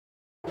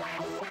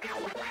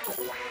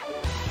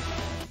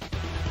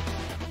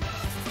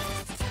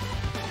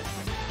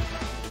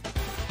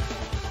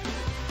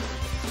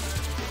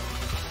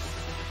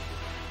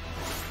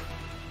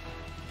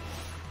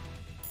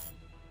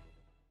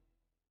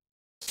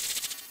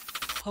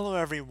Hello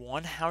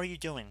everyone, how are you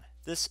doing?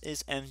 This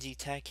is MD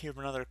Tech here with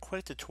another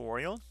quick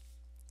tutorial.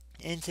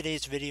 In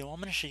today's video, I'm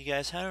going to show you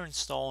guys how to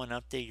install and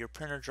update your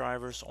printer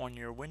drivers on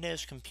your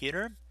Windows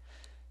computer.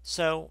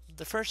 So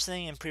the first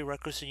thing and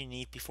prerequisite you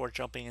need before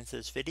jumping into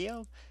this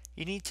video,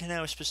 you need to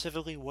know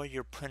specifically what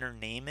your printer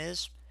name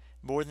is.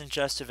 More than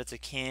just if it's a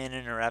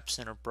Canon or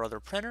Epson or Brother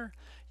printer,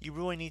 you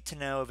really need to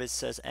know if it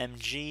says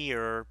MG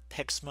or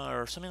Pixma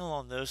or something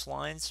along those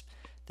lines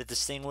that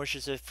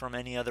distinguishes it from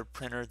any other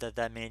printer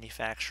that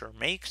manufacturer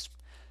makes.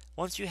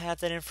 Once you have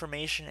that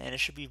information, and it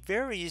should be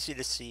very easy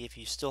to see if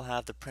you still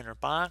have the printer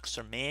box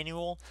or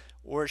manual,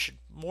 or it should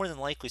more than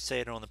likely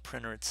say it on the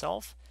printer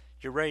itself,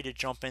 you're ready to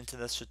jump into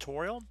this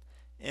tutorial.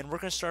 And we're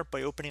going to start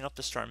by opening up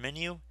the start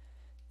menu,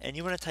 and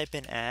you want to type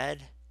in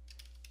add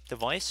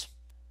device,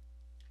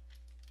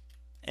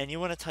 and you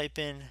want to type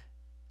in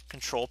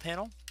control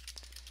panel,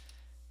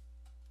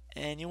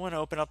 and you want to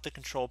open up the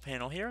control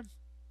panel here.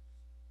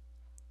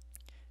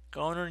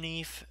 Go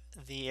underneath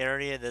the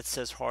area that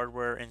says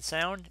hardware and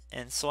sound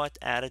and select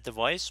add a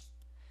device.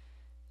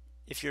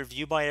 If your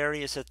view by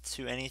area is set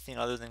to anything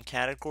other than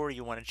category,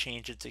 you want to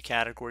change it to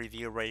category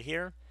view right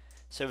here.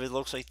 So if it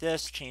looks like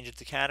this, change it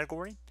to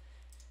category.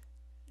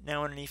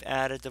 Now underneath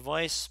add a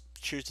device,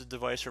 choose the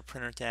device or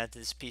printer to add to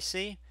this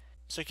PC.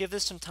 So give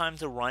this some time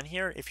to run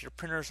here. If your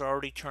printer is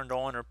already turned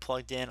on or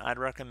plugged in, I'd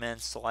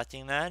recommend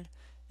selecting that.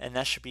 And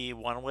that should be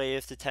one way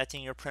of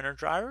detecting your printer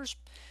drivers.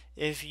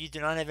 If you do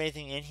not have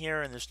anything in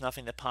here and there's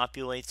nothing that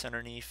populates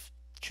underneath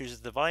choose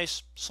the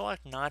device,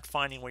 select not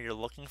finding what you're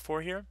looking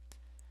for here.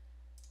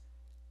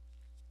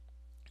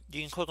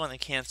 You can click on the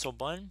cancel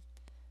button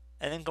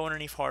and then go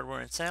underneath hardware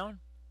and sound.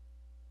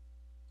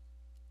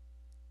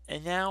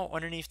 And now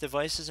underneath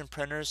devices and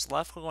printers,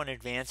 left click on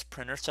advanced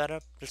printer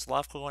setup. Just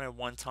left click on it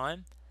one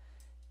time.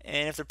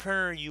 And if the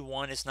printer you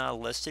want is not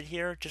listed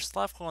here, just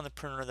left click on the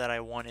printer that I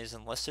want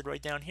isn't listed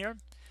right down here.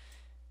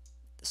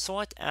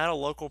 Select add a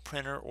local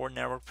printer or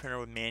network printer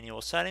with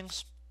manual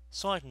settings.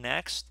 Select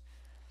next.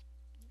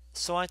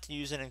 Select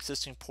use an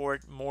existing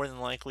port. More than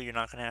likely you're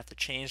not going to have to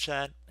change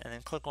that. And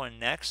then click on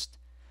next.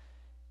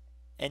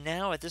 And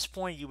now at this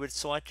point you would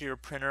select your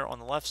printer on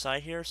the left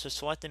side here. So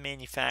select the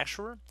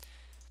manufacturer.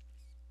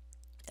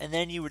 And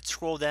then you would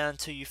scroll down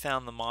until you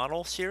found the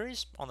model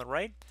series on the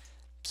right.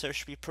 So it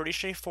should be pretty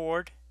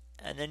straightforward.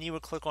 And then you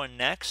would click on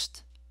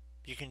next.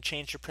 You can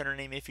change your printer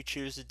name if you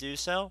choose to do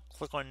so.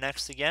 Click on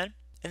next again.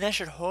 And that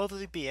should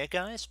hopefully be it,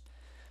 guys.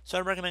 So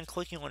I recommend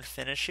clicking on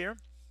finish here.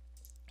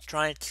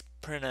 Try to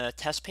print a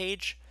test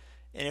page.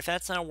 And if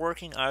that's not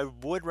working, I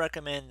would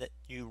recommend that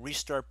you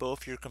restart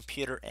both your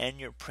computer and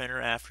your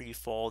printer after you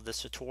follow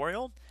this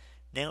tutorial.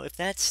 Now, if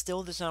that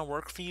still does not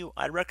work for you,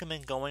 I'd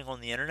recommend going on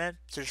the internet.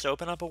 So just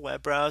open up a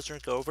web browser,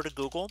 go over to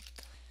Google,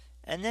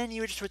 and then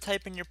you would just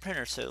type in your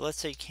printer. So let's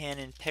say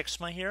Canon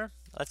Pixma here.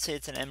 Let's say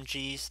it's an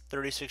MG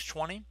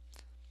 3620.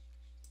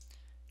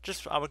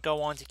 I would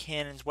go on to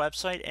Canon's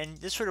website, and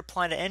this would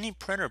apply to any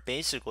printer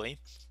basically.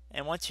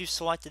 And once you've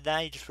selected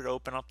that, you just would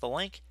open up the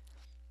link.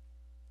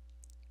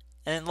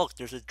 And then look,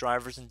 there's a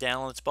drivers and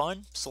downloads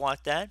button.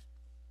 Select that.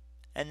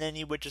 And then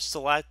you would just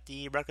select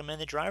the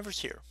recommended drivers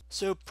here.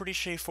 So pretty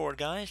straightforward,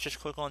 guys. Just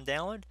click on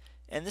download.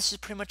 And this is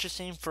pretty much the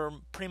same for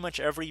pretty much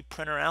every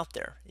printer out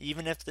there.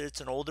 Even if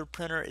it's an older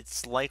printer,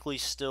 it's likely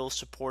still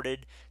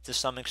supported to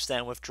some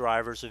extent with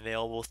drivers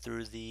available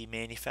through the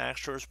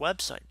manufacturer's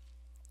website.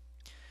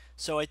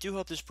 So I do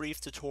hope this brief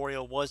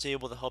tutorial was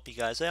able to help you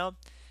guys out.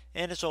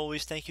 And as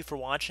always, thank you for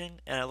watching,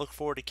 and I look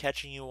forward to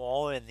catching you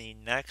all in the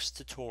next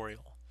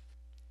tutorial.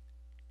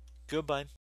 Goodbye.